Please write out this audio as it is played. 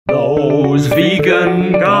those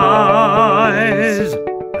vegan guys.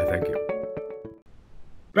 Thank you.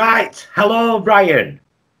 Right, hello Ryan.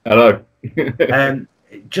 Hello.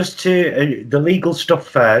 Just to the legal stuff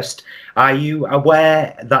first, are you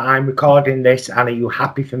aware that I'm recording this and are you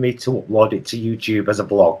happy for me to upload it to YouTube as a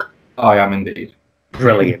vlog? I am indeed.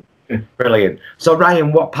 Brilliant. Brilliant. So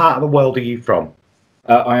Ryan, what part of the world are you from?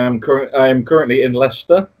 I am currently in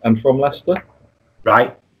Leicester. I'm from Leicester.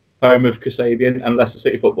 Right. Home of Kasabian and Leicester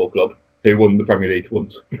City Football Club, who won the Premier League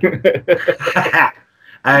once.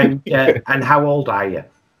 And how old are you?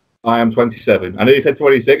 I am 27. I know you said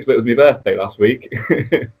 26, but it was my birthday last week.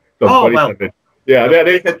 So I'm 27. Well, yeah, I know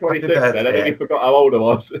you said 26 then. I think you forgot how old I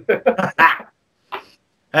was.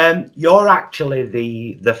 You're actually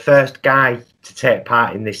the first guy to take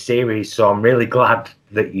part in this series, so I'm really glad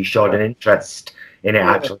that you showed an interest in it,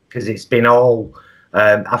 actually, because it's been all...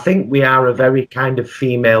 I think we are a very kind of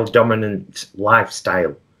female-dominant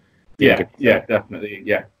lifestyle. Yeah, definitely.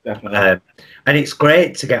 Yeah, definitely. And it's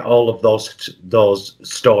great to get all of those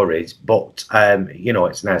stories, but you know,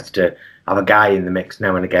 it's nice to have a guy in the mix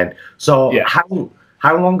now and again. So,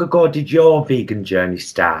 how long ago did your vegan journey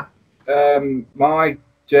start? My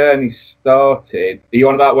journey started. Are you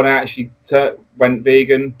on about when I actually went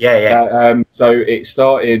vegan? Yeah. So it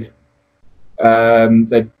started.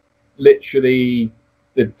 Literally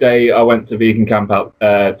the day I went to Vegan Campout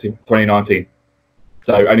to 2019.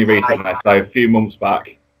 So only recently, so a few months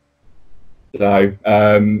back. So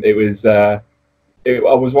it was I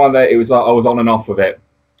was one day. It was like I was on and off of it,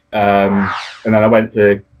 and then I went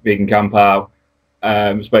to Vegan Campout,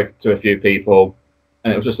 spoke to a few people,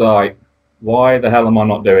 and it was just like, why the hell am I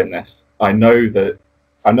not doing this? I know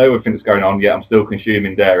everything that's going on, yet I'm still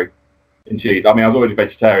consuming dairy and cheese. I mean, I was already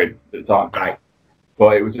vegetarian at the time, right?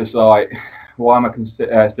 But it was just like, why am I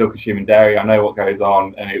still consuming dairy? I know what goes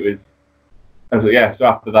on, and it was. I was like, yeah, so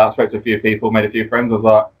after that, I spoke to a few people, made a few friends. I was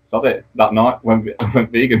like, stop it. That night, went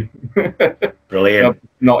vegan. Brilliant.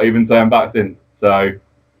 Not even turned back since.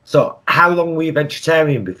 So how long were you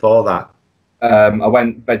vegetarian before that? I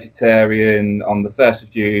went vegetarian on the 1st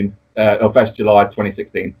of June, or 1st July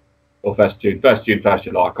 2016. Or 1st June, 1st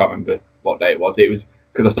July, I can't remember what day it was. It was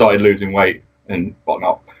because I started losing weight and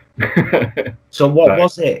whatnot. So what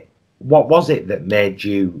was it? What was it that made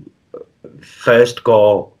you first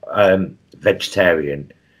go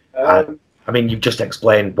vegetarian? I mean, you've just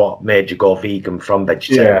explained what made you go vegan from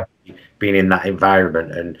vegetarian, being in that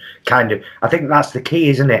environment, and kind of, I think that's the key,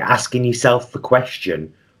 isn't it? Asking yourself the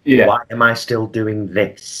question, why am I still doing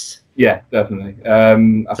this? Yeah, definitely.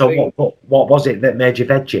 What was it that made you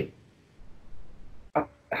veggie?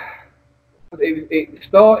 It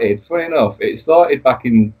started, funny enough, it started back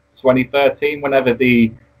in 2013, whenever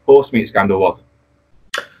the horse meat scandal was.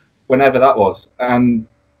 Whenever that was. And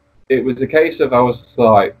it was a case of, I was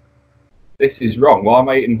like, this is wrong. Why am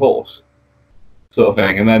I eating horse? Sort of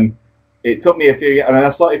thing. And then it took me a few years, and then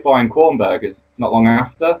I started buying corn burgers not long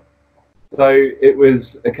after. So it was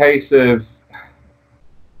a case of,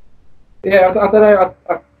 I don't know.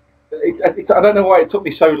 I don't know why it took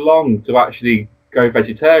me so long to actually go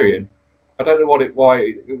vegetarian. I don't know why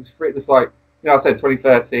it was just like, you know, I said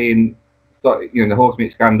 2013, started, you know, the horse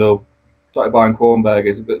meat scandal, started buying corn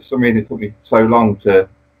burgers, but for some reason it took me so long to,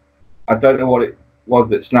 I don't know what it was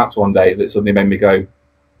that snapped one day that suddenly made me go,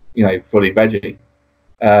 you know, fully veggie.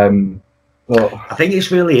 But I think it's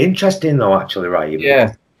really interesting though, actually, right?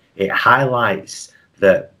 Yeah. It highlights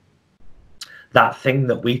that thing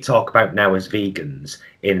that we talk about now as vegans,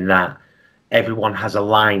 in that everyone has a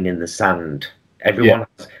line in the sand. Everyone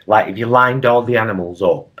has, like, if you lined all the animals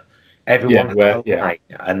up, everyone has a line,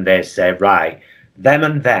 and they say, right, them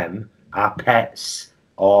and them are pets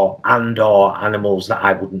or animals that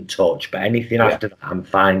I wouldn't touch, but anything after that I'm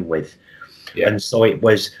fine with. And so it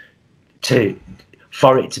was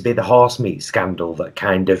for it to be the horse meat scandal that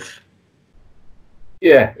kind of...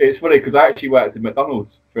 Yeah, it's funny because I actually worked at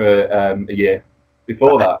McDonald's for a year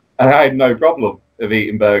before that, and I had no problem of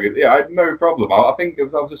eating burgers. Yeah, I had no problem. I think I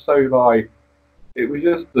was just so like, it was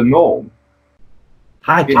just the norm.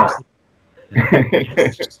 Hi,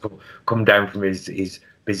 just come down from his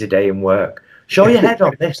busy day in work. Show your head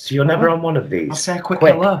on this. You're never on one of these. I'll say a quick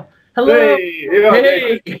hello. Hello.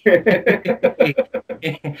 Hey.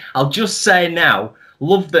 I'll just say now,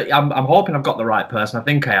 love that. I'm hoping I've got the right person. I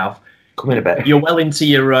think I have. Come in a bit. You're well into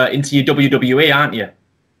your WWE, aren't you?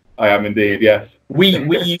 I am indeed. Yes. We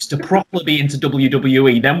used to properly be into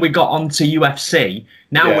WWE. Then we got on to UFC.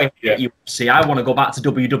 Now we're at UFC. I want to go back to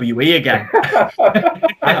WWE again.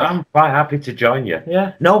 I'm quite happy to join you.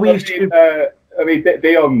 Yeah. No, we used to. I mean,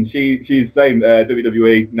 Dion, she's saying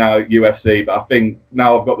WWE, now UFC, but I think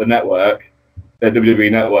now I've got the network, their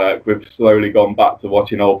WWE network, we've slowly gone back to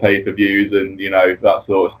watching old pay-per-views and, you know, that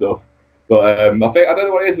sort of stuff. But I don't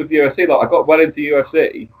know what it is with UFC. Like, I got well into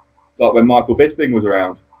UFC, like when Michael Bisping was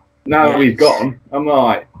around. Now he's gone, I'm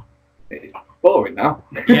like, it's boring now.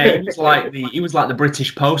 Yeah, he was like the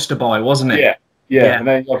British poster boy, wasn't he? Yeah. And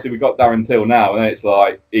then obviously we got Darren Till now, and then it's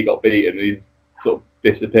like he got beaten, and he's sort of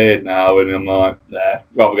disappeared now, and I'm like, nah,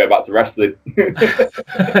 rather go back to wrestling.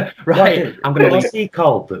 Right. I'm going to. What's he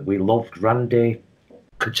called that we loved? Randy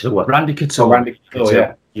Couture. Randy Couture. Randy Couture,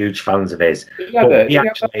 yeah. Huge fans of his. We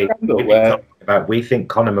think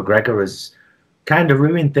Conor McGregor has kind of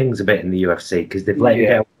ruined things a bit in the UFC because they've let him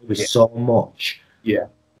get away with so much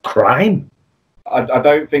crime. I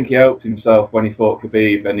don't think he helped himself when he fought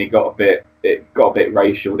Khabib, and it got a bit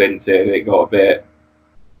racial, didn't it? It got a bit,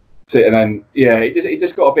 and then he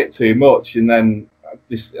just got a bit too much, and then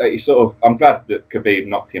I'm glad that Khabib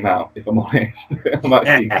knocked him out. If I'm honest,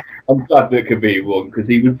 I'm glad that Khabib won because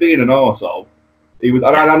he was being an arsehole. He was.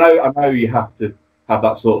 I know you have to have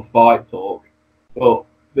that sort of fight talk, but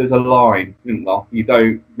there's a line, isn't there? You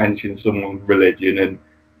don't mention someone's religion and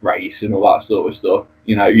race and all that sort of stuff.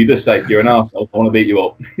 You know, you just say you're an arsehole, I want to beat you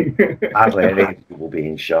up. Hardly any people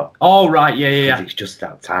being shot. Oh right, yeah. It's just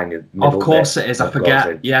that tiny. Of course it is. I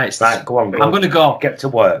forget. Yeah, it's right. Go on. I'm going to go. Get to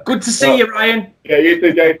work. Good to see you, Ryan. Yeah, you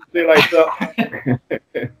too, James. See you later.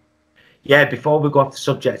 Yeah, before we go off the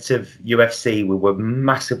subject of UFC, we were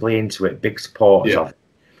massively into it, big supporters of it.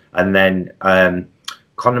 And then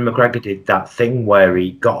Conor McGregor did that thing where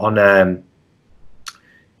he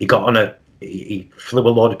flew a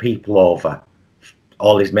load of people over,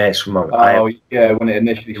 all his mates from when it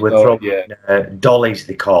initially started, dollies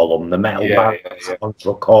they call them, the metal bags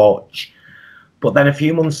onto a coach. But then a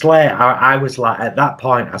few months later, I was like, at that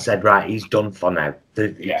point, I said, right, he's done for now.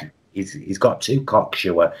 He's got too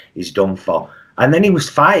cocksure, he's done for. And then he was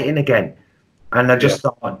fighting again. And I just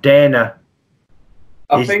thought, Dana...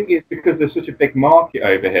 I think it's because there's such a big market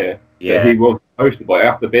over here that he was the poster boy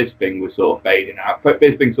after Bisping was sort of fading out. But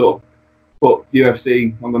Bisping sort of put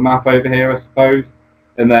UFC on the map over here, I suppose.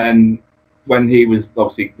 And then when he was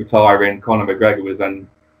obviously retiring, Conor McGregor was then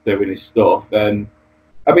doing his stuff. And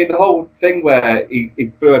I mean, the whole thing where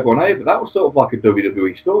he threw everyone over, that was sort of like a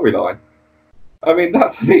WWE storyline. I mean,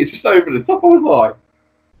 that to me is just over the top. I was like,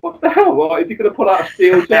 what the hell? Like, is he going to pull out a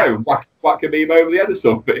steel toe and whack a beam over the head or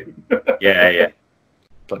something? Yeah.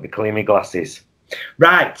 Like the cleaning glasses.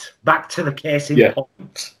 Right, back to the case in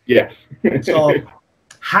point. Yes. So,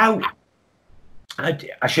 how?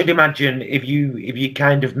 I should imagine if you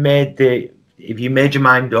kind of made your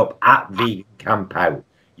mind up at Vegan Campout,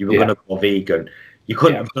 you were going to go vegan. You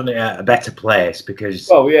couldn't have done it at a better place because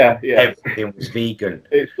everything was vegan.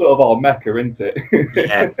 It's sort of our mecca, isn't it?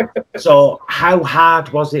 Yeah. So, how hard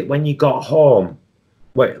was it when you got home?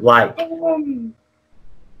 I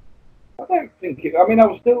don't think it. I mean, I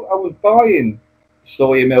was buying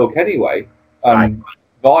soy milk anyway, and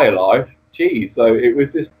Violife cheese. So it was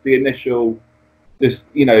just the initial, like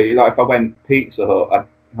if I went Pizza Hut, I'd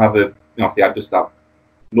have I'd just have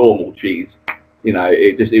normal cheese. You know,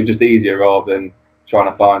 it was just easier rather than trying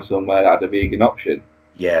to find somewhere that had a vegan option.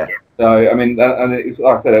 Yeah. So I mean, and it's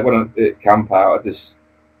like I said, when I did camp out, I just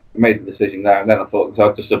made the decision there, and then I thought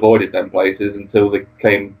I just avoided them places until they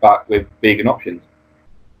came back with vegan options,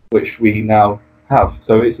 which we now have.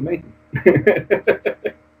 So it's amazing.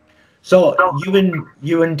 So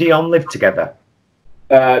you and Dion live together?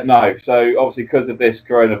 No. So obviously because of this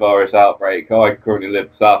coronavirus outbreak, I currently live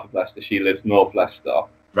south of Leicester. She lives north Leicester.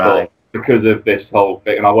 Right. But because of this whole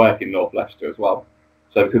thing, and I work in north Leicester as well.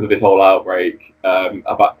 So because of this whole outbreak,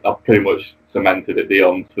 I've pretty much cemented at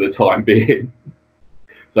Dion's for the time being.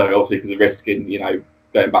 So obviously because of risking,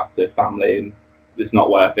 going back to family, and it's not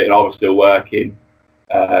worth it. And I was still working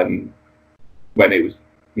when it was,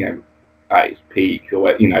 at its peak or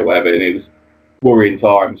whatever, and it was worrying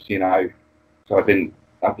times, So I didn't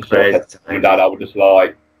have to sort of say to my dad, I was just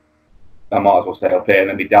like, I might as well stay up here. And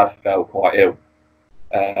then my dad fell quite ill,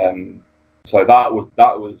 so that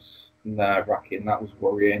was nerve-wracking. That was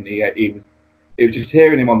worrying. It was just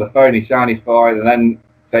hearing him on the phone. He sounded fine, and then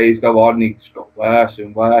days go on, and he just got worse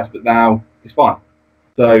and worse. But now he's fine.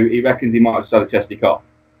 So he reckons he might have had a chesty cough,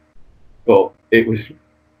 but it was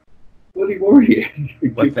bloody worrying.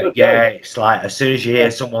 It's like as soon as you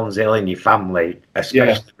hear someone's ill in your family,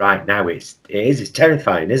 especially right now, it's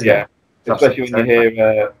terrifying, isn't it? Yeah, especially when you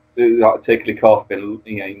hear like tickly cough in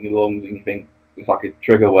your lungs, and you think it's like a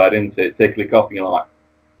trigger word, isn't it? Tickly cough, and you're like,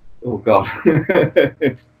 oh god.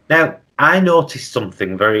 Now, I noticed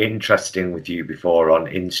something very interesting with you before on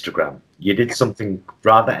Instagram. You did something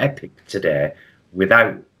rather epic today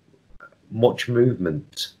without much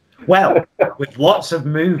movement. Well, with lots of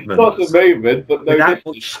movement. Lots of movement, but no without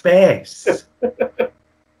much space.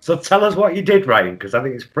 So tell us what you did, Ryan, because I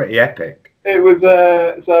think it's pretty epic. It was,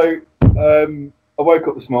 I woke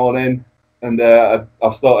up this morning and I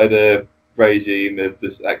started a regime of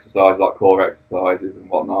just exercise, like core exercises and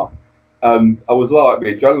whatnot. I was like,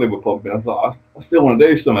 my adrenaline was pumping. I was like, I still want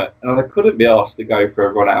to do something. And I couldn't be asked to go for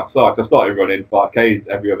a run outside. I started running 5Ks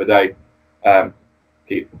every other day.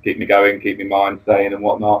 Keep me going, keep my mind sane and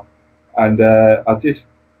whatnot. And I just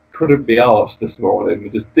couldn't be asked this morning. I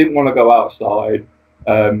just didn't want to go outside.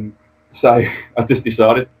 So I just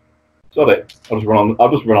decided, sod it. I'll just run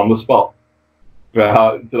on the spot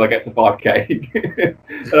until I get to 5K.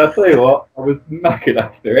 And I tell you what, I was knackered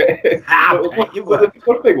after it. But the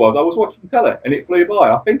good thing was, I was watching telly and it flew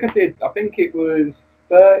by. I think it was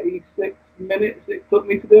 36 minutes it took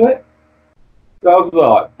me to do it. So I was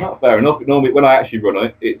like, not fair enough. Normally, when I actually run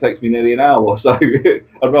it, it takes me nearly an hour. So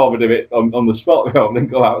I'd rather do it on the spot rather than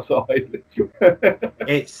go outside.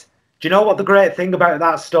 Do you know what the great thing about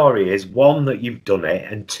that story is? One, that you've done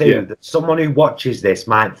it, and two, that someone who watches this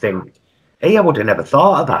might think, hey, I would have never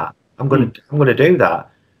thought of that. I'm gonna do that.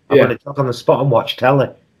 I'm gonna talk on the spot and watch telly.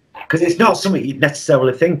 Because it's not something you'd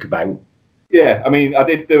necessarily think about. Yeah, I mean, I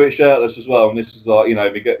did do it shirtless as well, and this is like, you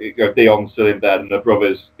know, Dion's still in bed, and the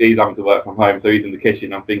brother's, he's having to work from home, so he's in the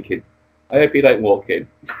kitchen. I'm thinking, I hope he don't walk in.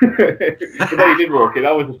 But then he did walk in.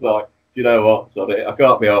 I was just like, you know what, sorry, I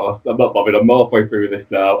can't be arsed. I'm not bothered. I'm halfway through this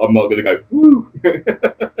now. I'm not going to go, woo.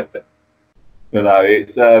 You know,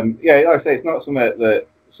 it's, like I say, it's not something that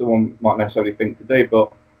someone might necessarily think to do,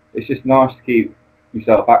 but it's just nice to keep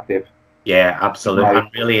yourself active. Yeah, absolutely.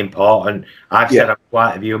 Right. Really important. I've said on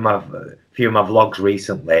quite a few of my vlogs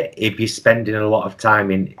recently, if you're spending a lot of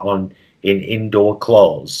time in indoor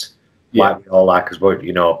clothes, like we all like, because we're,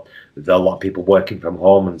 you know, there's a lot of people working from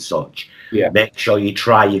home and such. Yeah. Make sure you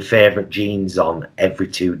try your favourite jeans on every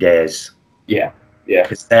 2 days. Yeah, yeah.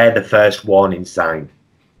 Because they're the first warning sign.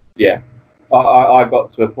 Yeah. I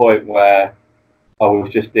got to a point where I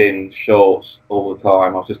was just in shorts all the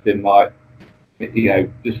time. I was just in like, you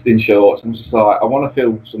know, just in shorts. I'm just like, I want to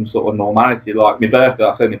feel some sort of normality. Like my birthday,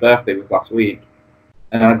 I said my birthday was last week,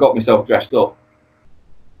 and I got myself dressed up.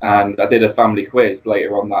 And I did a family quiz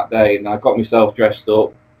later on that day, and I got myself dressed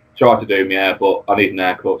up, tried to do my hair, but I need an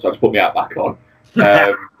haircut, so I just put my hat back on.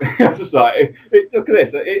 I was just like, look at this,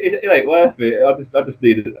 it ain't worth it.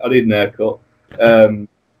 I need an haircut.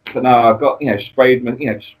 But now I've got, you know, sprayed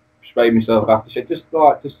myself after shit, just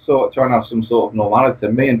sort of trying to have some sort of normality.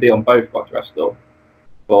 Me and Dion both got dressed up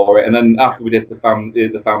for it, and then after we did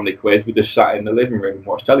the family quiz, we just sat in the living room and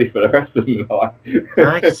watched telly for the rest of the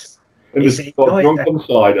night. Nice. And just got drunk on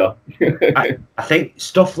cider. I think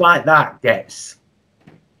stuff like that gets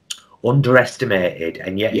underestimated,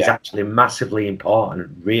 and yet it's actually massively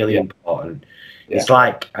important, really important. It's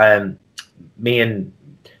like me and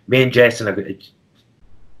Jason are,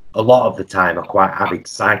 a lot of the time, are quite avid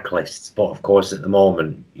cyclists, but of course at the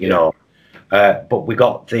moment, you know, but we've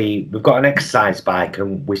got an exercise bike,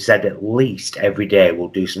 and we said at least every day we'll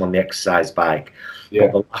do some on the exercise bike.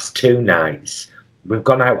 But the last 2 nights we've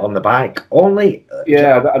gone out on the bike. Only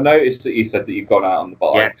I noticed that you said that you've gone out on the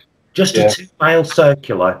bike. Yeah, just a 2-mile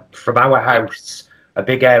circular from our house, a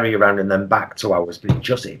big area around, and then back to ours. But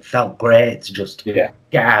it felt great to just get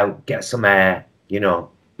out, get some air, you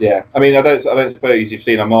know. Yeah, I mean, I don't suppose you've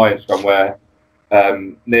seen on my Instagram where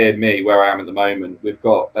near me, where I am at the moment, we've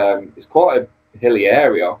got it's quite a hilly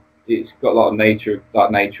area. It's got a lot of nature,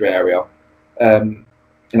 area, and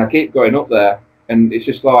I keep going up there, and it's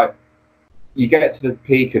just like you get to the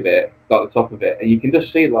peak of it, like the top of it, and you can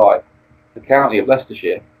just see like the county of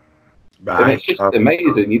Leicestershire. Right. And it's just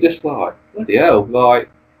amazing. You're just like, bloody hell, like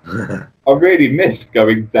I really miss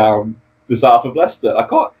going down the south of Leicester.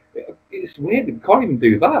 It's weird. We can't even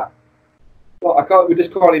do that. Like, we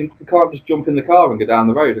can't just jump in the car and go down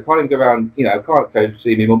the road. I can't even go around. You know, I can't go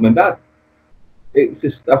see my mum and dad. It's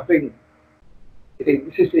just, I think,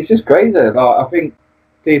 it's just crazy. Like, I think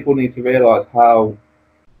people need to realise how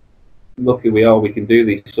lucky we are. We can do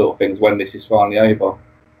these sort of things when this is finally over.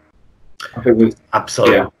 I think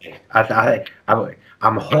absolutely. Yeah.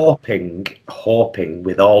 I'm hoping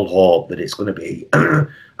with all hope that it's going to be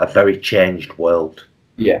a very changed world.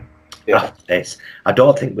 Yeah. After this, I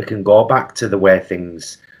don't think we can go back to the way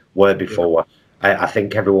things were before. I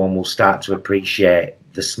think everyone will start to appreciate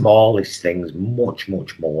the smallest things much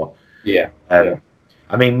more.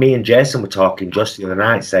 I mean, me and Jason were talking just the other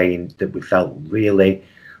night, saying that we felt really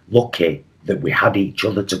lucky that we had each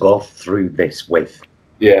other to go through this with.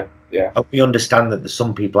 Yeah. And we understand that there's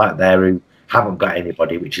some people out there who haven't got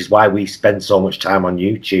anybody, which is why we spend so much time on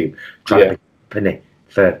YouTube trying to be company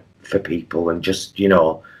for for people, and just, you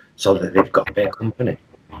know, so that they've got a bit of company.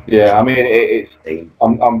 Yeah, I mean,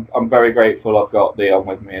 I'm very grateful I've got Leon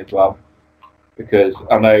with me as well, because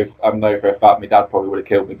I know for a fact my dad probably would have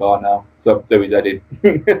killed me by now. So I'm doing his head in.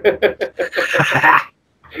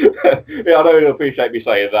 Yeah, I know he'll appreciate me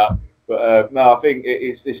saying that, but no, I think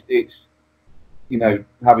it's you know,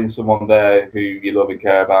 having someone there who you love and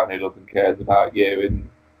care about and who loves and cares about you, and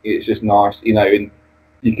it's just nice, you know, and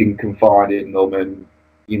you can confide in them, and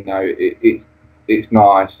you know, it's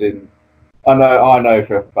nice. And I know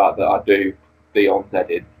for a fact that I do be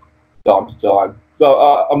on-headed time to time.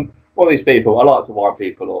 So I'm one of these people. I like to wind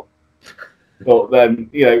people up, but then,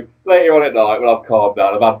 you know, later on at night when I've calmed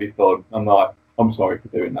down, I've had my fun, I'm like, I'm sorry for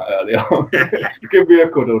doing that earlier. Give me a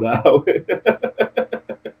cuddle now.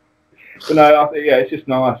 But no, I think, yeah, it's just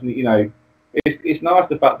nice, and you know, it's nice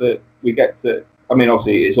the fact that we get to. I mean,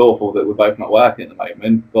 obviously, it's awful that we're both not working at the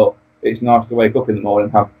moment, but it's nice to wake up in the morning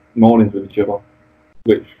and have mornings with each other,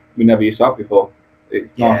 which we never used to have before.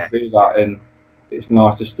 It's nice to do that, and it's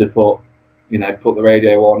nice just to put the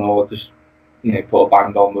radio on, or just, you know, put a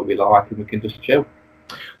band on that we like, and we can just chill.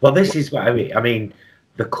 Well, this is what I mean. I mean,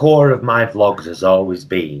 the core of my vlogs has always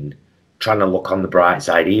been trying to look on the bright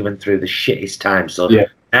side, even through the shittest times. So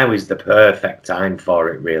now is the perfect time for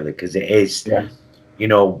it, really, because it is. Yeah. You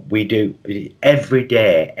know, we do every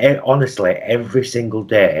day. Honestly, every single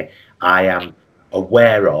day, I am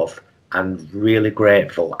aware of and really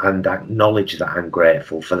grateful, and acknowledge that I'm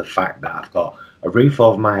grateful for the fact that I've got a roof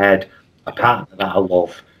over my head, a partner that I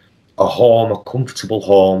love, a home, a comfortable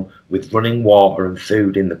home with running water and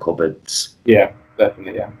food in the cupboards. Yeah,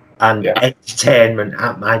 definitely, yeah. And entertainment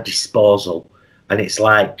at my disposal. And it's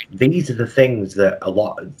like, these are the things that a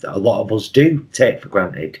lot of us do take for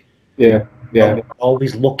granted. Yeah, yeah. We're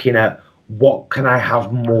always looking at, what can I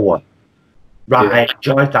have more? Right, yeah. I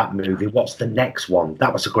enjoyed that movie. What's the next one?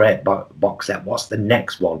 That was a great box set. What's the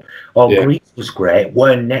next one? Oh, yeah. Grease was great.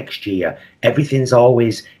 When next year? Everything's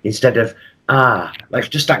always, instead of, let's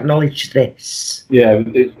just acknowledge this. Yeah,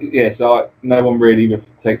 so no one really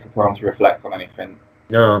takes the time to reflect on anything.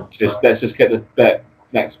 No. Let's just get the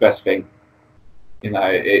next best thing. You know,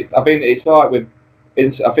 I think it's like with,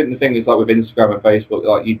 I think the thing is like with Instagram and Facebook,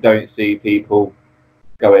 like you don't see people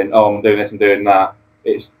going, oh, I'm doing this and doing that.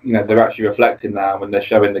 It's, you know, they're actually reflecting now when they're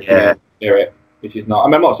showing the community spirit, which is not. I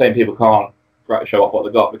mean, I'm not saying people can't show off what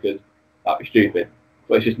they got, because that'd be stupid.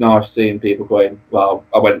 But it's just nice seeing people going, well,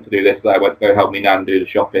 I went to do this, I went to go help me nan do the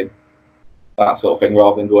shopping, that sort of thing,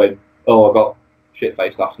 rather than going, oh, I got shit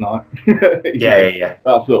faced last night. Yeah.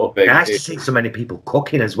 That sort of thing. Nice to see so many people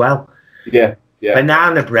cooking as well. Yeah.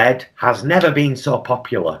 Banana bread has never been so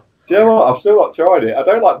popular. Do you know what? I've still not tried it. I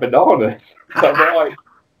don't like bananas.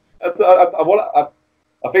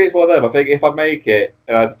 I think it's one of them. I think if I make it,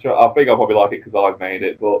 I think I'll probably like it because I've made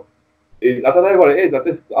it. But I don't know what it is.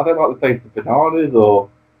 I don't like the taste of bananas, or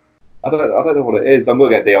I don't know what it is. I'm gonna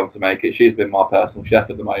get Dion to make it. She's been my personal chef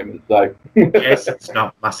at the moment, so. Jason's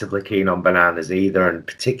not massively keen on bananas either, and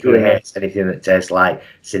particularly hates anything that tastes like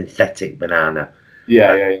synthetic banana.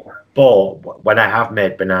 Yeah. But when I have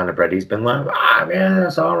made banana bread, he's been like, yeah,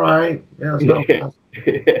 it's all right. Yeah, it's not bad.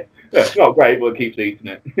 It's not great, but keeps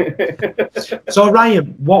eating it. So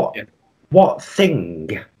Ryan, what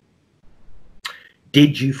thing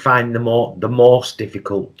did you find the most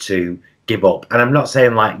difficult to give up? And I'm not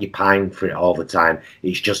saying like you pine for it all the time.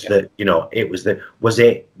 It's just that, you know, it was was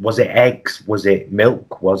it eggs? Was it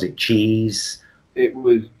milk? Was it cheese? It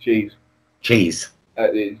was cheese. Cheese.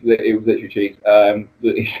 It was literally cheese.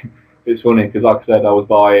 It's funny because, like I said, I was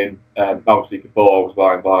buying, obviously before I was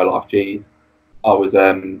buying BioLife cheese, I was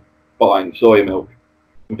buying soy milk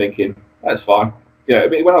and thinking, that's fine. You know,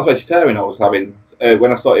 when I was vegetarian, I was having,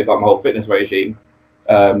 when I started like my whole fitness regime,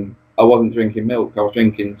 I wasn't drinking milk, I was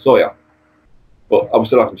drinking soya. But I was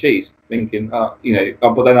still having cheese, thinking, you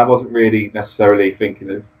know, but then I wasn't really necessarily thinking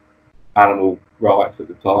of animal rights at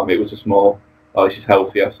the time. It was just more, it's just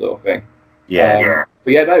healthier sort of thing. Yeah.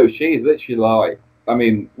 But yeah, no, it was cheese. Literally, like, I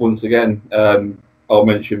mean, once again, I'll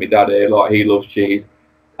mention my dad here. Like, he loves cheese,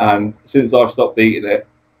 and since I stopped eating it,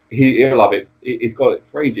 he'll have it. He's got it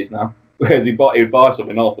for ages now. Whereas he'd buy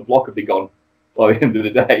something, half the block would be gone by the end of the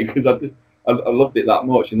day, because I loved it that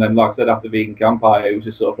much. And then, like I said, after Vegan Campout, it was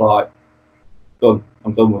just sort of like, done.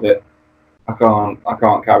 I'm done with it. I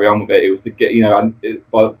can't carry on with it. It was to get, you know, and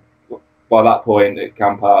by that point at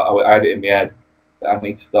Campout, I had it in my head that I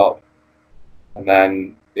need to stop. And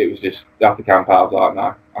then it was just after Campout, I was like,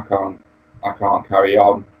 no, I can't carry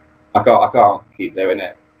on. I can't keep doing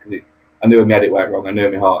it, because I knew in my head it went wrong. I knew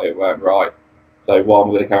in my heart it weren't right. So while I'm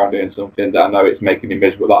going to carry on doing something that I know it's making me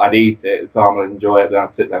miserable, like I'd eat it at the time, I'd enjoy it, then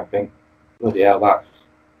I'd sit there and think, bloody hell,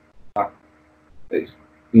 it's,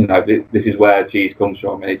 you know, this is where cheese comes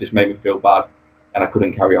from, and it just made me feel bad, and I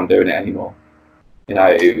couldn't carry on doing it anymore. You know,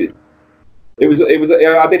 it was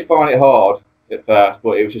I did find it hard at first,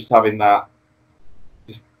 but it was just having that.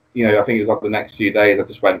 Just, you know, I think it was like the next few days I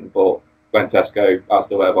just went to Tesco,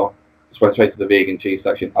 Asda, whatever. Just went straight to the vegan cheese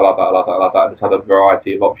section. I love that, I love that, I love that. I just had a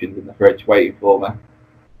variety of options in the fridge waiting for me.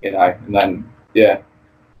 You know, and then it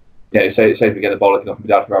saved me getting the bollocking off my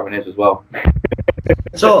dad for having his as well.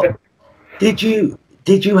 So, did you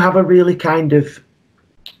have a really kind of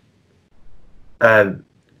I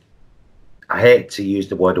hate to use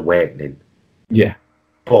the word awakening. Yeah.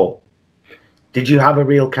 But did you have a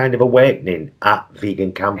real kind of awakening at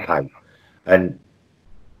Vegan Campout? And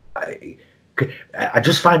I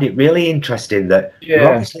just find it really interesting that you're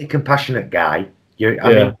obviously a compassionate guy.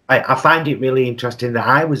 I mean, I find it really interesting that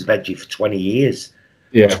I was veggie for 20 years.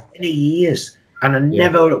 Yeah. 20 years. And I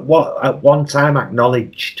never at one time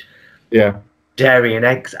acknowledged dairy and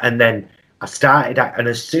eggs. And then I started, and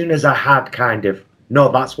as soon as I had kind of,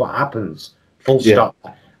 no, that's what happens, full stop,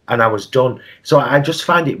 and I was done. So I just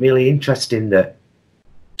find it really interesting that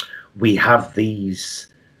we have these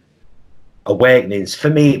awakenings. For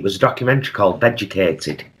me, it was a documentary called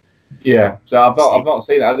Vegucated. Yeah, so I've not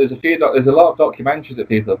seen that. There's a lot of documentaries that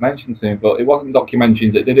people have mentioned to me, but it wasn't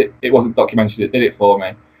documentaries that did it. It wasn't documentaries that did it for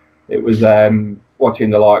me. It was watching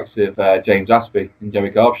the likes of James Aspey and Joey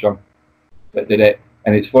Garbstrong that did it.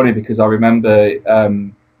 And it's funny because I remember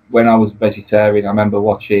when I was vegetarian, I remember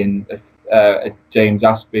watching a James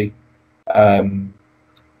Aspey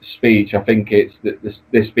speech. I think it's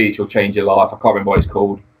this speech will change your life. I can't remember what it's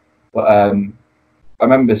called, but I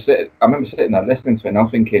remember sitting there listening to it, and I'm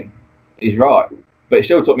thinking, he's right. But it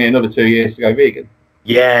still took me another 2 years to go vegan.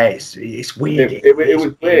 Yeah, it's weird. It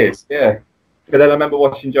was weird, yeah. But then I remember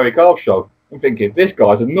watching Joey Garbstrong and thinking, this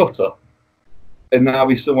guy's a nutter, and now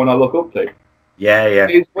he's someone I look up to. Yeah.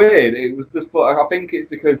 It's weird. It was just, but I think it's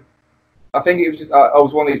because I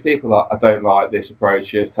was one of these people that I don't like this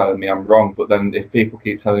approach. You're telling me I'm wrong, but then if people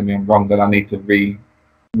keep telling me I'm wrong, then I need to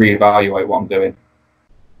reevaluate what I'm doing.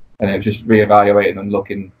 And it was just reevaluating and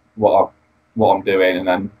looking what I'm doing, and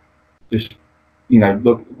then just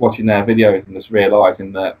watching their videos and just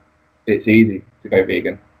realizing that it's easy to go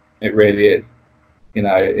vegan. It really is. You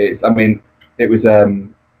know, it's. I mean, it was. I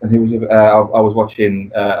was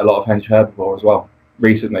watching a lot of Hench Herbivore as well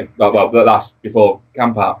recently. Well, that's before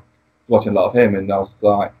Campout. Watching a lot of him, and I was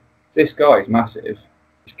like, this guy is massive.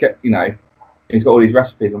 He's kept, he's got all these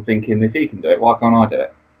recipes. I'm thinking, if he can do it, why can't I do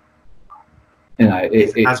it? You know,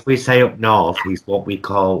 as we say up north, he's what we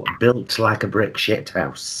call built like a brick shit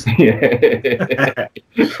house. Yeah.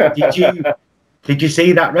 Did you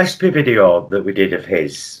see that recipe video that we did of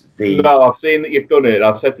his? No, I've seen that you've done it.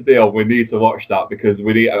 I've said to Dion, we need to watch that because I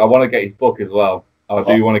want to get his book as well. I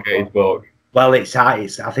do want to get his book. Well, I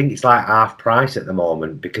think it's like half price at the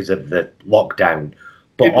moment because of the lockdown.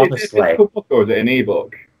 But honestly, is it a book or is it an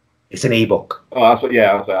ebook? It's an ebook. Oh, that's what.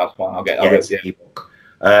 Yeah, that's fine. I'll get the ebook.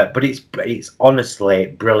 But it's honestly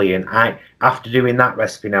brilliant. After doing that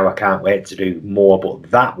recipe now, I can't wait to do more.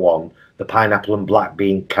 But that one, the pineapple and black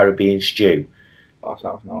bean Caribbean stew, that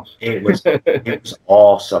sounds nice. It was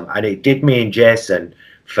awesome, and it did me and Jason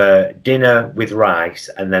for dinner with rice,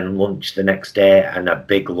 and then lunch the next day, and a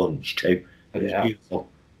big lunch too. It was beautiful.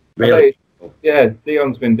 Really. Yeah,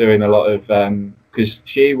 Dion's been doing a lot of because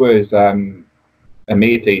she was a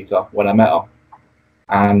meat eater when I met her.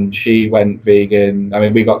 And she went vegan. I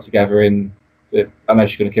mean, we got together in. I know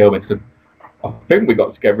she's going to kill me because I think we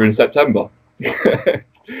got together in September.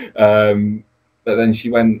 But then she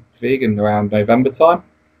went vegan around November time,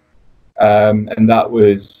 and that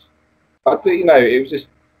was. I think it was just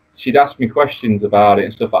she'd asked me questions about it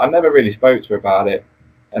and stuff. I never really spoke to her about it,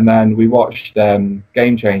 and then we watched Game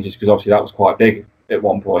Changers because obviously that was quite big at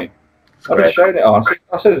one point. I just showed it on.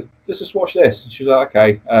 I said, let's just watch this. And she was like,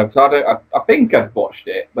 okay. So I think I'd watched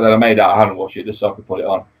it, but then I made out I hadn't watched it just so I could put it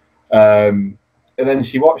on. And then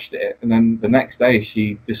she watched it, and then the next day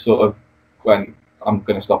she just sort of went, I'm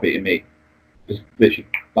going to stop eating meat. Just literally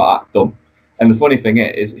like that, done. And the funny thing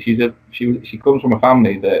is she comes from a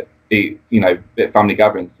family that eat, at family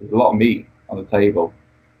gatherings, there's a lot of meat on the table.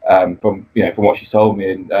 From what she told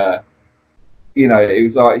me, and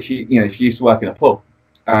it was like she used to work in a pub.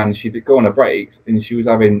 And she'd go on her breaks, and she was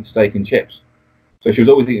having steak and chips. So she was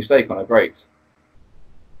always eating steak on her breaks.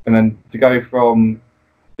 And then to go from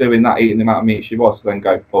doing that, eating the amount of meat she was, to then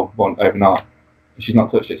go for one overnight. And she's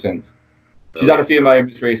not touched it since. She's had a few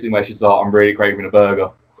moments recently where she's like, I'm really craving a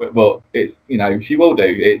burger. But it's, she will do.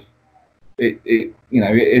 It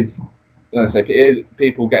is, like I say,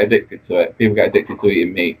 people get addicted to it. People get addicted to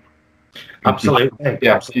eating meat. Absolutely,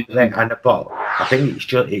 Yeah. absolutely. And but I think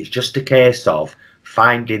it's just a case of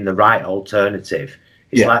finding the right alternative.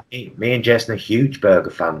 It's like me and Jason are huge burger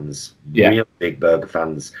fans, real big burger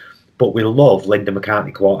fans, but we love Linda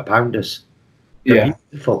McCartney quarter pounders. They're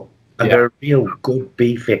beautiful. And they're a real good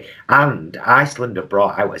beefy. And Iceland have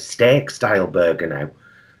brought out a steak style burger now.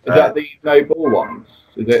 Is that the no ball ones?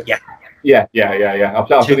 Is it? Yeah.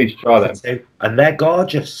 I've need to try them. And they're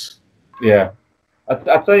gorgeous. Yeah.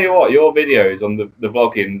 I tell you what, your videos on the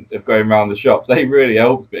vlogging of going around the shops, they really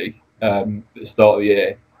helped me at the start of the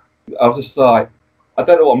year. I was just like, I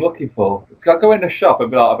don't know what I'm looking for. I go in the shop and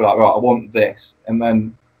be like, right, I want this. And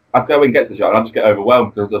then I go and get to the shop and I just get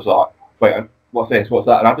overwhelmed because I was like, wait, what's this, what's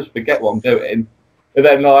that? And I just forget what I'm doing. And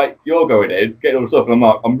then, like, you're going in, getting all the stuff, and I'm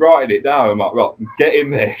like, I'm writing it down. I'm like, right, I'm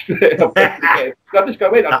getting this. I just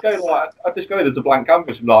go in. I just go in as a blank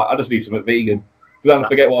canvas. And like, I just need something vegan. But then I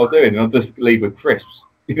forget what I was doing, and I'll just leave with crisps.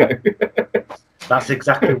 You know. That's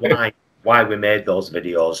exactly why we made those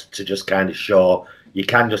videos, to just kind of show you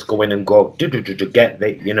can just go in and go get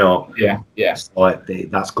the, you know. Yeah. So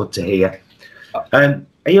that's good to hear. Are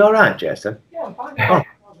you all right, Jason? Yeah, I'm fine.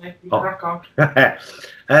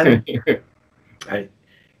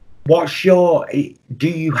 What's your? Do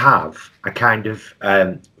you have a kind of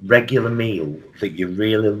regular meal that you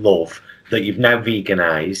really love that you've now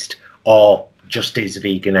veganized, or just is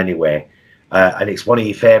vegan anyway, and it's one of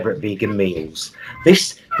your favourite vegan meals?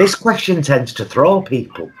 This question tends to throw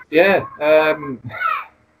people. Yeah. I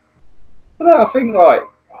think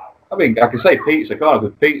I can say pizza, kind of,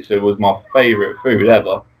 because pizza was my favourite food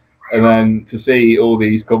ever, and then to see all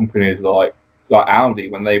these companies like Aldi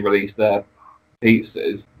when they released their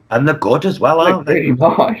pizzas. And they're good as well, aren't they? Pretty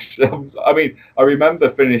nice. I mean, I remember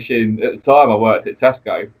finishing, at the time I worked at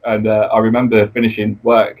Tesco, and I remember finishing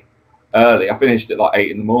work early. I finished at like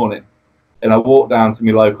 8 in the morning, and I walked down to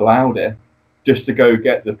my local Aldi just to go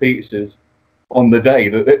get the pizzas on the day. I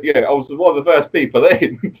was one of the first people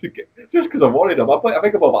in, just because I wanted them. I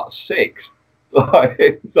think I'm about 6. So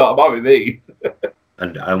I'm having these.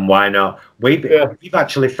 And why not? We've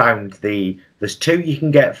actually found there's 2 you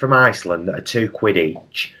can get from Iceland that are £2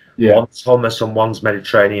 each. Yeah. One's hummus and one's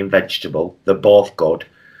Mediterranean vegetable. They're both good.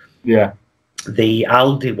 Yeah. The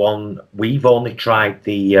Aldi one, we've only tried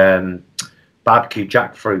the barbecue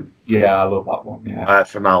jackfruit. Yeah, I love that one. Yeah.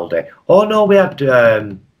 From Aldi. Oh no, we had.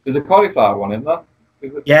 There's a cauliflower one in there.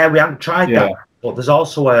 Yeah, we haven't tried that. But there's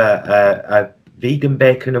also a vegan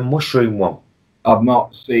bacon and mushroom one. I've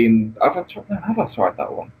not seen. Have I tried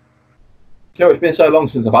that one? You know, it's been so long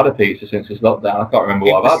since I've had a pizza since this lockdown. I can't remember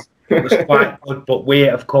what I've had. It was quite good, but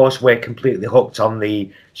we're completely hooked on the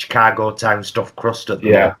Chicago town stuffed crust at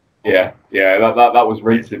the moment. Yeah. That was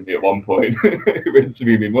rinsing me at one point. rinsing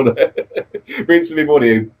me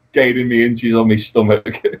money and gaining me inches on my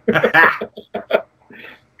stomach.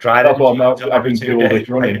 Try That's why I'm having to do all this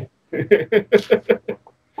running. But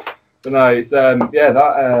no, it's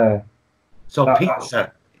So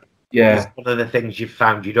pizza, is one of the things you've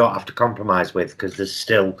found you don't have to compromise with, because there's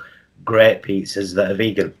still great pizzas that are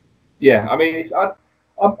vegan. Yeah, I mean,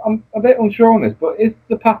 I'm a bit unsure on this, but is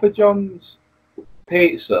the Papa John's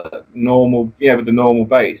pizza normal? Yeah, with the normal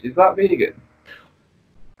base, is that vegan?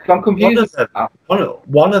 Because I'm confused.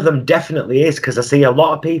 One of them definitely is, because I see a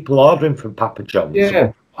lot of people ordering from Papa John's.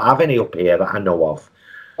 Yeah, I have any up here that I know of.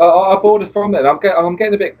 I ordered from it. I'm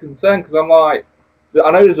getting a bit concerned because I'm like, I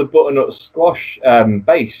know there's a butternut squash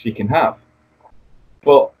base you can have,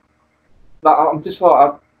 but I'm just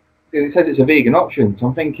like, it says it's a vegan option, so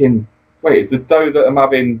I'm thinking, wait, is the dough that I'm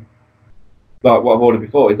having, like what I've ordered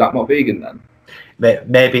before, is that not vegan then?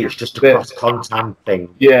 Maybe it's just a cross-content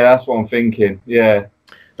thing. Yeah, that's what I'm thinking. Yeah,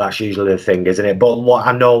 that's usually the thing, isn't it? But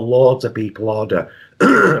I know loads of people order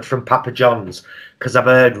from Papa John's, because I've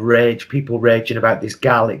heard people raging about this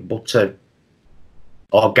garlic butter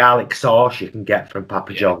or garlic sauce you can get from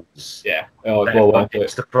Papa John's. Yeah, oh, it's well worth it.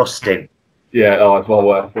 It's the crusting. Yeah, oh, it's well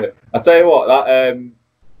worth it. I tell you what, that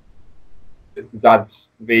Dad's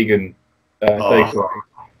vegan takeaway.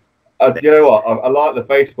 You know what? I like the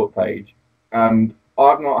Facebook page, and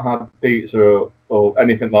I've not had pizza or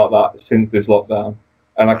anything like that since this lockdown.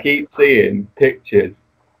 And I keep seeing pictures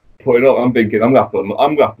putting up. I'm thinking I'm gonna have to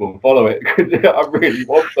unfollow it because I really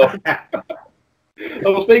want some. I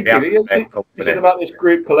was thinking, he said about this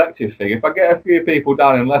group collective thing. If I get a few people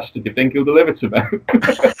down in Leicester, do you think he'll deliver to me?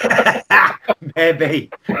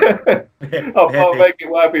 Maybe. I'll make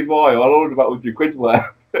it worth his while. I'll order about £100 worth.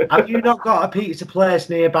 Have you not got a pizza place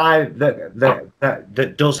nearby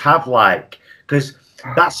that does have, like, because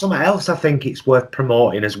that's something else I think it's worth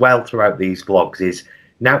promoting as well throughout these vlogs, is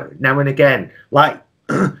now and again, like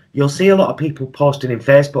you'll see a lot of people posting in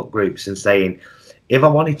Facebook groups and saying, if I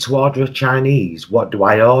wanted to order a Chinese, what do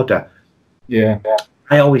I order? Yeah.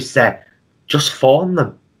 I always say, just phone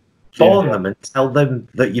them. Phone them and tell them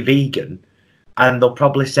that you're vegan, and they'll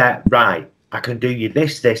probably say, right, I can do you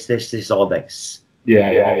this, or this.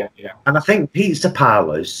 Yeah. And I think pizza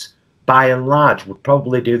parlours, by and large, would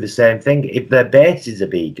probably do the same thing. If their bases are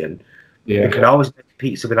vegan, you can always make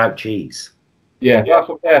pizza without cheese. Yeah, that's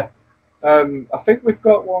what, I think we've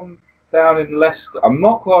got one down in Leicester. I'm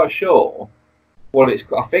not quite sure what it's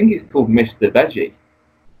called. I think it's called Mr. Veggie.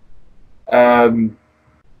 I'm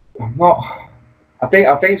not. I think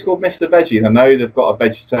it's called Mr. Veggie, and I know they've got a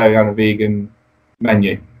vegetarian and a vegan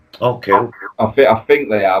menu. Okay. I think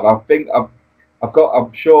they have.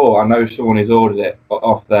 I'm sure I know someone who's ordered it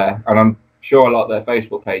off there, and I'm sure I liked their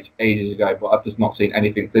Facebook page ages ago, but I've just not seen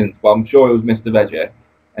anything since. But I'm sure it was Mr. Veggie,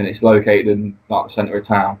 and it's located in like the centre of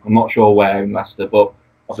town. I'm not sure where in Leicester, but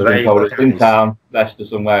I've been told it's in town, Leicester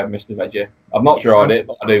somewhere, Mr. Veggie. I've not tried it,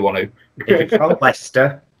 but I do want to. If you're from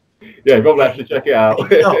Leicester, from Leicester, check it out.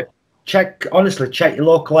 Honestly, check your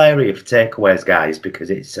local area for takeaways, guys, because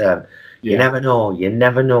it's you never know. You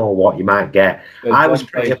never know what you might get. I was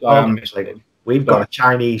pretty appalled, actually. We've got a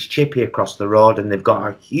Chinese chippy across the road, and they've got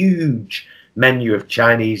a huge menu of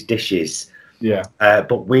Chinese dishes. Yeah.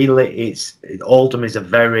 But Oldham is a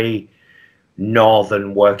very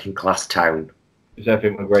northern working class town. Is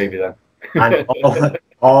everything with gravy then? And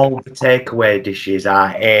all the takeaway dishes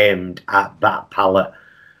are aimed at that palate.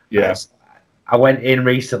 Yeah. I went in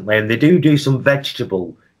recently, and they do some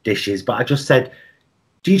vegetable dishes, but I just said,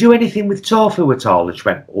 do you do anything with tofu at all? And she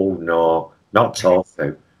went, oh no, not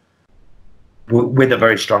tofu. With a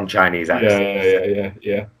very strong Chinese accent.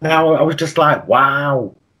 Yeah. Now I was just like,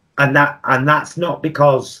 wow. And that's not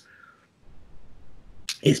because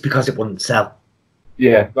it's because it wouldn't sell.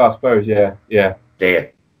 Yeah, I suppose, yeah.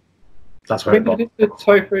 Dear. That's what did the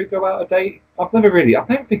tofu go out of date? I don't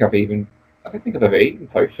think I've ever eaten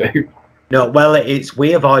tofu. No, well,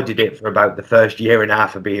 we avoided it for about the first year and a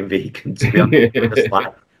half of being vegan, to be honest. Just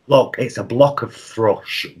like, look, it's a block of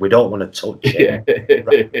thrush. We don't want to touch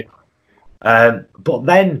it. But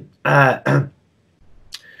then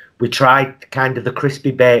we tried kind of the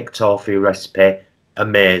crispy baked tofu recipe.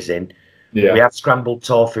 Amazing. Yeah. We have scrambled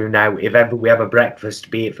tofu now. If ever we have a breakfast,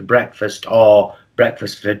 be it for breakfast or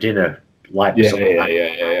breakfast for dinner,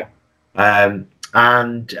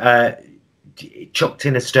 chucked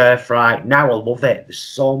in a stir fry. Now I love it. There's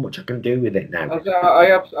so much I can do with it now. I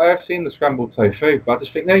have seen the scrambled tofu, but I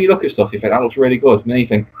just think, you look at stuff, you think that looks really good, and then you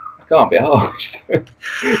think, I can't be arsed.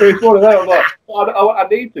 It's one of those. I'm like, I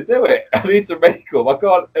need to do it. I need to make them. I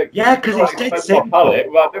can't. Yeah, because it's dead simple.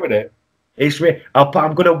 Without doing it. I'm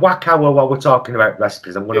going to whack our while we're talking about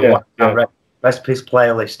recipes. I'm going to whack our recipes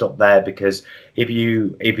playlist up there, because if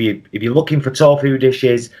you're looking for tofu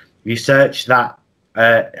dishes, you search that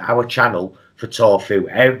our channel for tofu.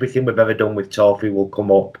 Everything we've ever done with tofu will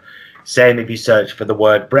come up. Same if you search for the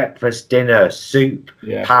word breakfast, dinner, soup,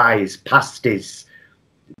 pies, pasties,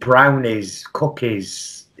 brownies,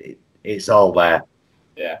 cookies. It's all there.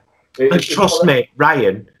 Yeah. And trust me,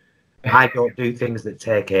 Ryan, I don't do things that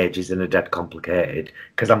take ages and are dead complicated,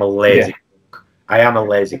 because I'm a lazy cook. I am a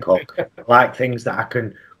lazy cook. I like things that I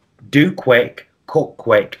can do quick, cook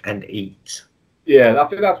quick, and eat. Yeah, I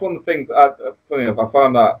think that's one of the things. Funny enough, I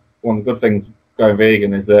find that one of the good things going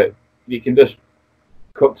vegan is that you can just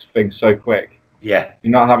cook things so quick. Yeah.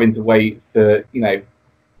 You're not having to wait for,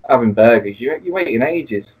 having burgers. You're waiting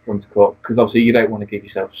ages for them to cook, because obviously you don't want to give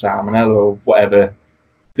yourself salmonella or whatever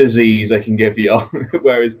disease they can give you.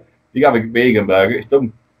 Whereas you have a vegan burger, it's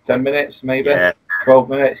done 10 minutes, maybe 12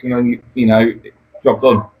 minutes. Job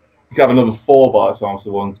done. You can have another 4 by the time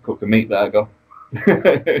someone's cooked a meat burger. I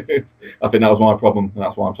think that was my problem, and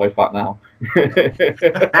that's why I'm so fat now.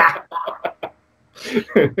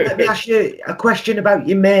 Let me ask you a question about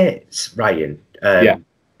your mates, Ryan.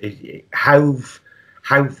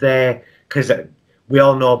 How they, because we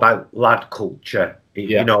all know about lad culture.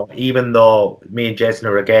 Even though me and Jason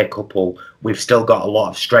are a gay couple, we've still got a lot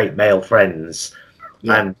of straight male friends,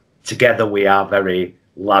 and together we are very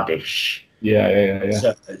laddish.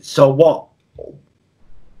 So what?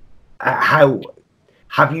 How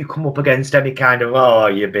have you come up against any kind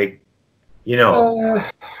of you big,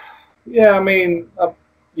 I mean,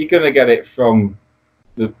 you're gonna get it from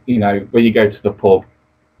the when you go to the pub,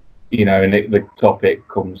 and the topic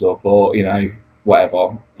comes up, or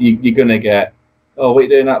whatever. You're gonna get, what are you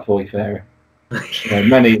doing that for, you fairy?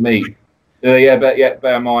 Many meat.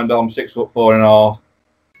 Bear in mind I'm 6'4.5",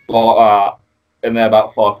 like that. and they're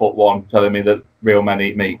about 5'1", telling me that real men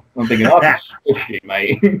eat meat. I'm thinking, oh, that's squishy,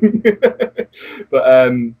 mate.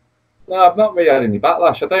 But no, I've not really had any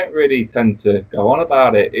backlash. I don't really tend to go on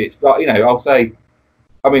about it. It's like, you know, I'll say,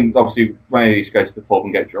 I mean, obviously, when I used to go to the pub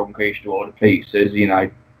and get drunk, I used to order pizzas, you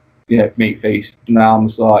know, meat feast. Now I'm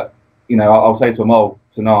just like, you know, I'll say to them, oh,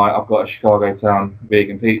 tonight I've got a Chicago Town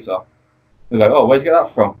vegan pizza. They go, oh, where'd you get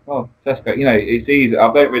that from? Oh, Tesco. You know, it's easy.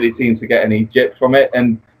 I don't really seem to get any jips from it.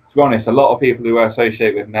 And to be honest, a lot of people who I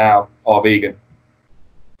associate with now are vegan.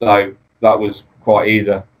 So that was quite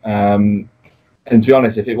easy. And to be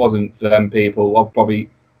honest, if it wasn't for them people, I'd probably,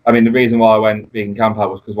 I mean, the reason why I went Vegan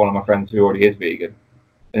Campout was because one of my friends who already is vegan.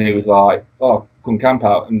 And he was like, oh, come camp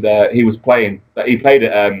out. And he was playing, he played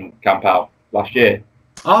at Campout last year.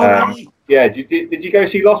 Oh, right. Yeah, did you go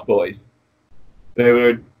see Lost Boys? They were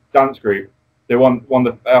a dance group. They won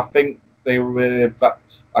the, I think they were back,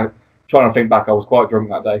 I'm trying to think back, I was quite drunk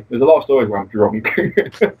that day. There's a lot of stories where I'm drunk.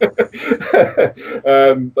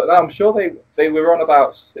 But no, I'm sure they were on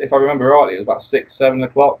about, if I remember rightly, it was about 6, 7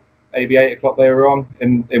 o'clock, maybe 8 o'clock they were on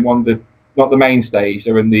in one of the, not the main stage,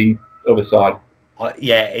 they're in the other side.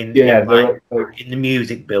 In the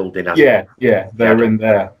music building. They were in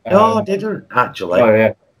there. No, I didn't actually. Oh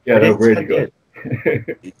yeah, they were really good.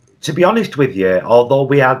 To be honest with you, although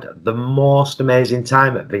we had the most amazing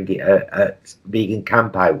time at Vegan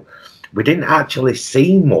Campout, we didn't actually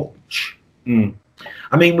see much. I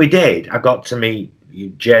mean, we did. I got to meet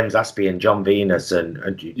James Aspey and John Venus and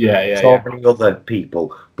so many other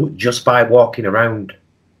people, but just by walking around.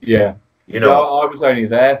 Yeah, you know, I was only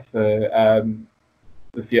there for.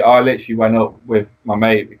 I literally went up with my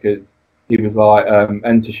mate because he was like,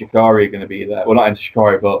 Enter Shikari are going to be there. Well, not Enter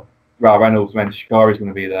Shikari, but Ra Reynolds from Enter Shikari is going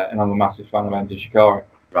to be there, and I'm a massive fan of Enter Shikari.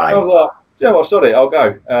 Right. I was like, yeah, well, sorry, I'll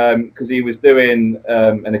go. Because he was doing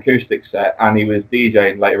an acoustic set and he was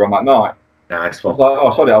DJing later on that night. Nice one. I was like,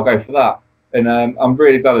 oh, sorry, I'll go for that. And I'm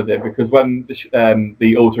really glad I did, because when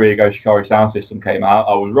the Alter Ego Shikari sound system came out,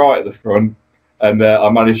 I was right at the front. And I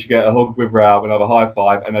managed to get a hug with Ralph and have a high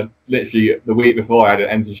five. And literally the week before, I had an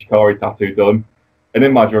Enter Shikari tattoo done. And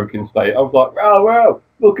in my drunken state, I was like, Ralph,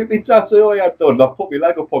 look at me tattoo I had done. I put my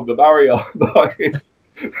leg up on the barrier.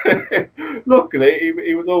 Luckily,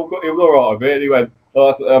 he was all right with it. And he went,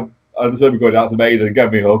 oh, I deserve going out to Maiden and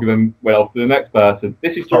gave me a hug, and then went off to the next person.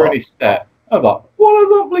 This is during his set. I was like, what a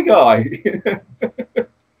lovely guy.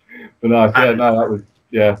 But no, that was,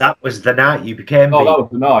 That was the night you became. Oh, that was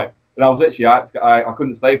the night. And I was literally, I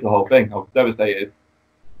couldn't stay for the whole thing. I was devastated.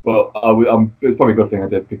 But it was probably a good thing I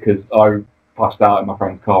did, because I passed out in my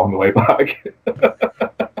friend's car on the way back.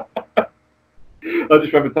 I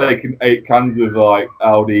just remember taking 8 cans of like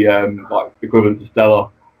Aldi, like equivalent to Stella.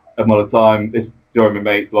 And by the time, this during my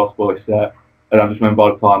mate's Lost Boys set, and I just remember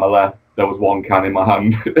by the time I left, there was 1 can in my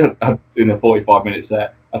hand. In a 45-minute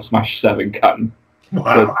set, I smashed 7 cans.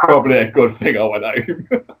 Wow. So it's probably a good thing I went home.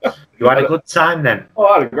 You had a good time then? Oh,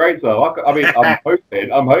 I had a great time. I mean, I'm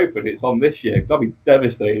hoping it's on this year, because I'll be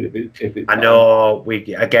devastated if it's. I know.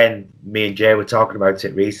 Me and Jay were talking about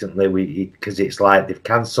it recently. Because it's like they've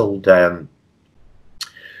cancelled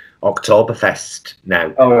Oktoberfest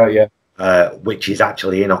now. Oh right, yeah. Which is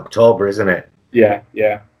actually in October, isn't it? Yeah,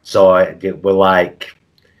 yeah. So we're like,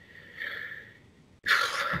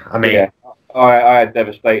 I mean. Yeah. I had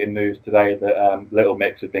devastating news today that Little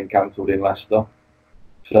Mix had been cancelled in Leicester,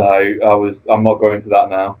 so I'm not going to that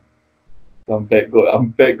now. So I'm a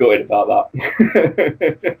bit gutted about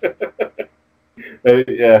that.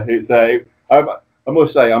 Yeah, it's I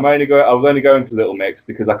must say I was only going to Little Mix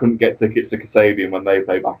because I couldn't get tickets to Kasabian when they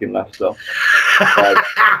play back in Leicester.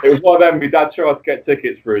 It was one of them. My dad tried to get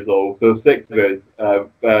tickets for us all, so 6 of us.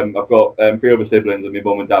 I've got 3 other siblings and my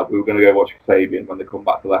mum and dad. We were going to go watch Kasabian when they come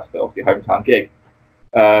back to Leicester, obviously hometown gig.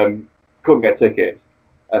 Couldn't get tickets,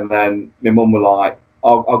 and then my mum were like,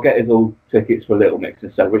 I'll get us all tickets for Little Mix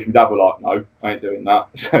instead, which my dad were like, no, I ain't doing that.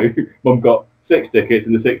 So mum got 6 tickets,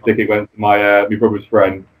 and the 6th ticket went to my brother's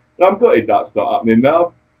friend. And I'm gutted that's not happening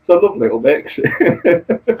now. So I love Little Mix. And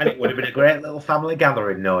it would have been a great little family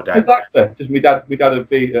gathering, no doubt. Exactly. Just my dad would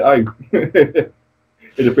be at home.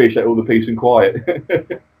 He'd appreciate all the peace and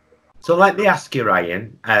quiet. So let me ask you,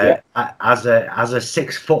 Ryan, as a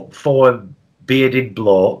 6'4" bearded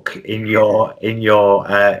bloke in your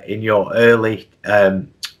early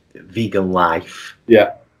vegan life,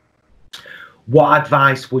 what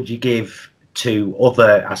advice would you give to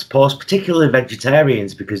other, I suppose, particularly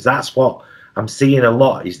vegetarians, because that's what I'm seeing a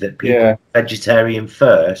lot, is that people were vegetarian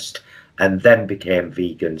first and then became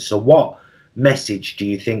vegan. So what message do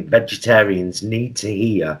you think vegetarians need to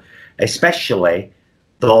hear, especially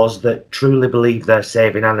those that truly believe they're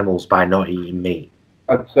saving animals by not eating meat?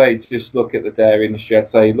 I'd say just look at the dairy industry.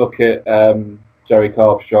 I'd say look at Jerry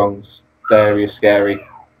Carpstrong's Dairy is Scary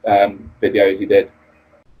videos he did.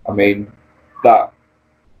 I mean, that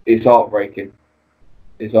is heartbreaking.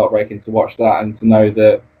 It's heartbreaking to watch that and to know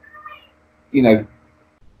that, you know,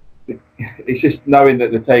 it's just knowing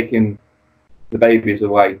that they're taking the babies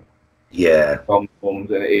away. Yeah. From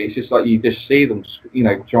mums, and it's just like you just see them, you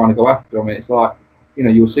know, trying to go after them. And it's like, you know,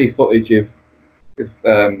 you'll see footage of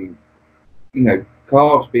you know,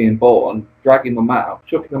 calves being born, dragging them out,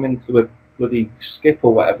 chucking them into a bloody skip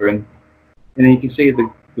or whatever, and you can see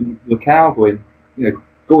the cow going, you know,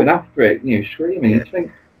 going after it, you know, screaming. You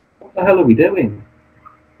think, what the hell are we doing?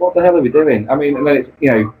 What the hell are we doing? I mean, and then it's,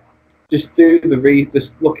 you know, just just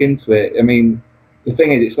look into it. I mean, the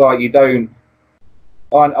thing is, it's like you don't.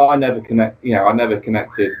 I never connect. You know, I never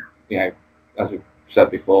connected. You know, as we've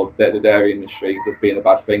said before, the dairy industry as being a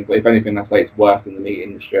bad thing. But if anything, I say it's worse than the meat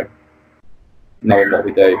industry. Knowing what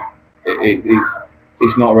we do,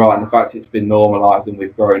 it's not right. And the fact it's been normalised and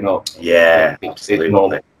we've grown up. Yeah, absolutely. It's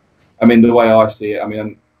normal. I mean, the way I see it, I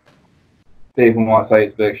mean, people might say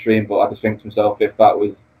it's a bit extreme, but I just think to myself, if that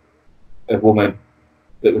was a woman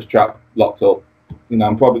that was trapped, locked up, you know,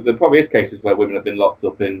 and there probably is cases where women have been locked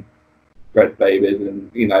up in bred babies and,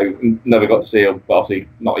 you know, never got to see them, but obviously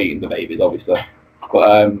not eating the babies, obviously.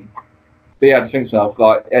 But yeah, I just think to myself,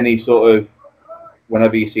 like, any sort of,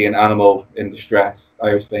 whenever you see an animal in distress,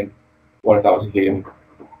 I always think, what if that was a human?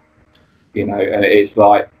 You know, and it's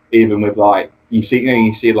like, even with like, you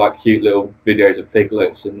see like cute little videos of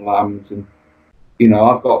piglets and lambs, and, you know,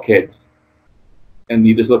 I've got kids, and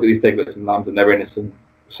you just look at these piglets and lambs and they're innocent,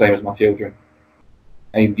 same as my children.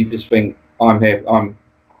 And you just think, I'm here,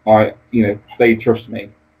 you know, they trust me,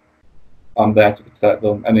 I'm there to protect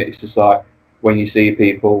them. And it's just like, when you see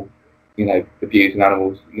people, you know, abusing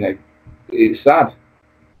animals, you know, it's sad.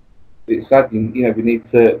 It's sad, you know, we need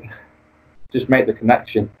to just make the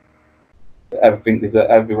connection.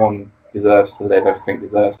 Everyone deserves to live, everything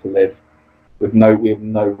deserves to live. We have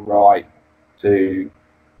no right to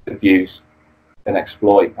abuse and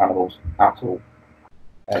exploit animals at all.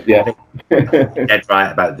 Yeah. Dead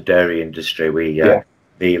right about the dairy industry.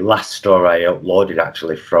 The last story I uploaded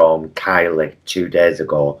actually from Kylie 2 days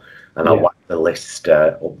ago, and I want the list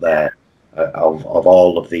up there of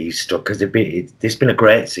all of these stuff, because it's been a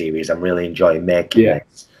great series. I'm really enjoying making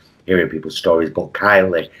this, hearing people's stories. But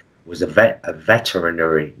Kylie was a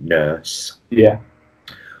veterinary nurse. Yeah.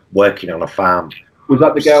 Working on a farm. Was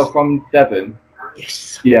that the girl from Devon?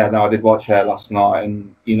 Yes. Yeah, no, I did watch her last night,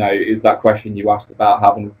 and, you know, is that question you asked about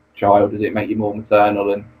having a child, does it make you more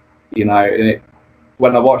maternal? And, you know, and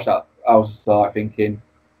when I watched that, I was like thinking,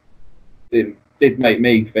 it did make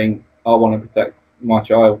me think, I want to protect my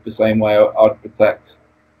child the same way I'd protect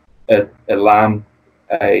a lamb,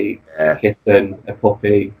 a kitten, a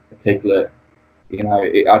puppy, a piglet. You know,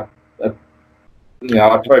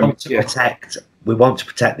 we want to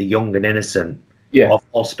protect the young and innocent of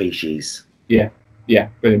all species. Yeah,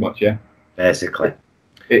 pretty much, basically.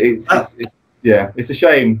 It's a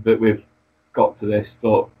shame that we've got to this,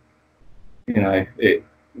 but, you know,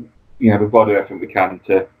 we've got to do everything we can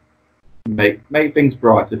to make things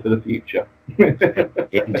brighter for the future.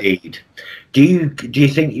 Indeed. Do you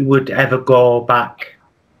think you would ever go back?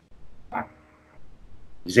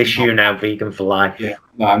 Is this you now, vegan for life? Yeah,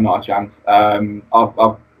 no, not a chance.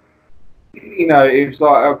 I've you know, it was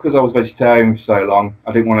like, because I was vegetarian for so long,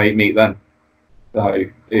 I didn't want to eat meat then. So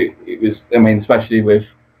it was, I mean, especially with,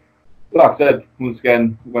 like I said, once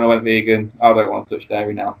again, when I went vegan, I don't want to touch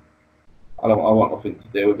dairy now. I want nothing to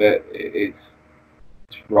do with it. It's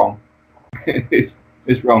wrong.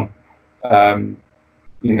 it's wrong.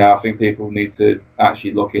 You know, I think people need to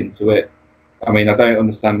actually look into it. I mean, I don't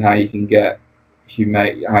understand how you can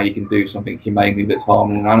how you can do something humanely that's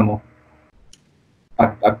harming an animal.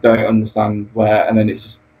 I don't understand where, and then it's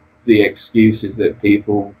just the excuses that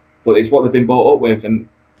people, but it's what they've been brought up with, and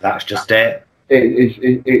that's just it.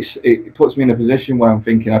 It puts me in a position where I'm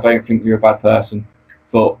thinking, I don't think you're a bad person,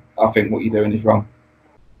 but I think what you're doing is wrong.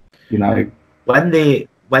 You know, when the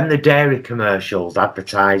dairy commercials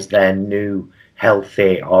advertise their new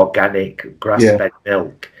healthy organic grass-fed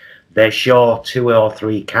milk, they show 2 or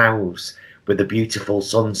 3 cows with a beautiful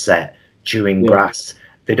sunset chewing grass.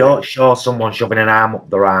 They don't show someone shoving an arm up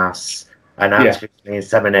their ass and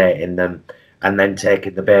inseminating them and then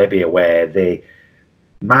taking the baby away. The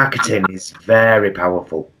marketing is very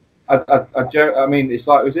powerful. I mean, it's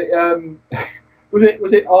like, was it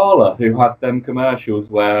Arla who had them commercials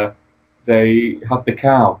where they had the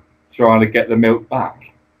cow trying to get the milk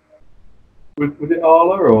back? Was it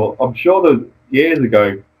Arla, or I'm sure that years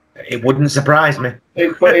ago It wouldn't surprise me.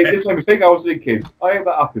 It just made me think. I was thinking, I hope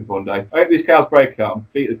that happens one day. I hope these cows break out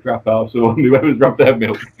and beat the crap out of someone whoever's rubbed their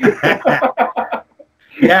milk.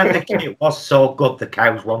 Yeah, I think it was so good the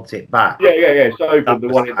cows want it back. Yeah. So good, they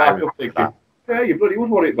want it back. I'm thinking, yeah, you bloody would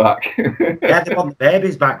want it back. Yeah, they want the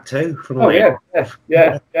babies back too. From yeah.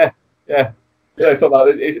 It's not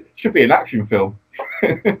like, it should be an action film.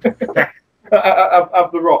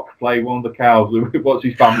 Have The Rock play one of the cows who wants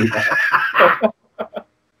his family back.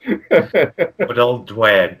 Good old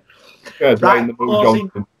Dwayne. Yeah, Right,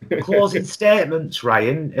 Dwayne closing statements,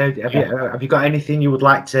 Ryan. Have you got anything you would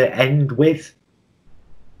like to end with?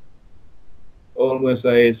 All I'm going to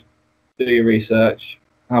say is do your research,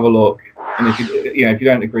 have a look, and if you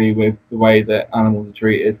don't agree with the way that animals are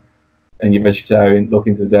treated, and you're vegetarian, look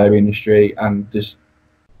into the dairy industry and just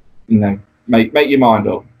make your mind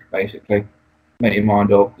up. Basically, make your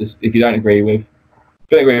mind up. Just, if you don't agree with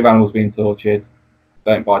animals being tortured,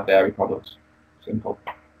 don't buy dairy products. Simple.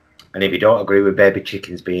 And if you don't agree with baby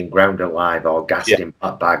chickens being ground alive or gassed in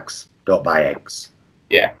black bags, don't buy eggs.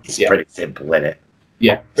 Yeah, it's pretty simple, isn't it?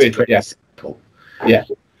 Yeah, pretty simple. Yeah.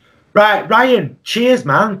 Right, Ryan. Cheers,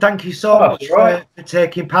 man. Thank you so much for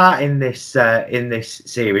taking part in this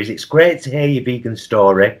series. It's great to hear your vegan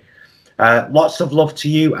story. Lots of love to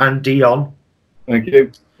you and Dion. Thank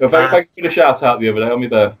you. Thank you for the shout out the other day on my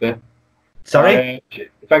birthday. Sorry.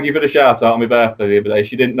 Thank you for the shout out on my birthday the other day.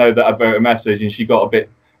 She didn't know that I wrote a message, and she got a bit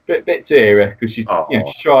teary because she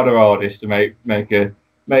tried her hardest to make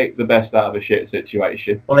the best out of a shit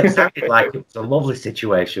situation. Well, it sounded like it was a lovely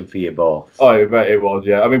situation for you both. Oh, it was,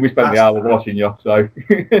 yeah. I mean, we spent the hour watching you, so.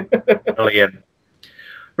 Brilliant.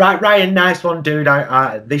 Right, Ryan, nice one, dude.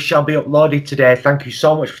 This shall be uploaded today. Thank you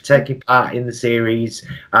so much for taking part in the series,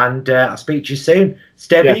 and I'll speak to you soon.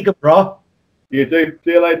 Stay vegan, bro. You too.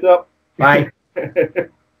 See you later. Bye.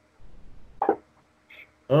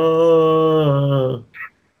 Oh.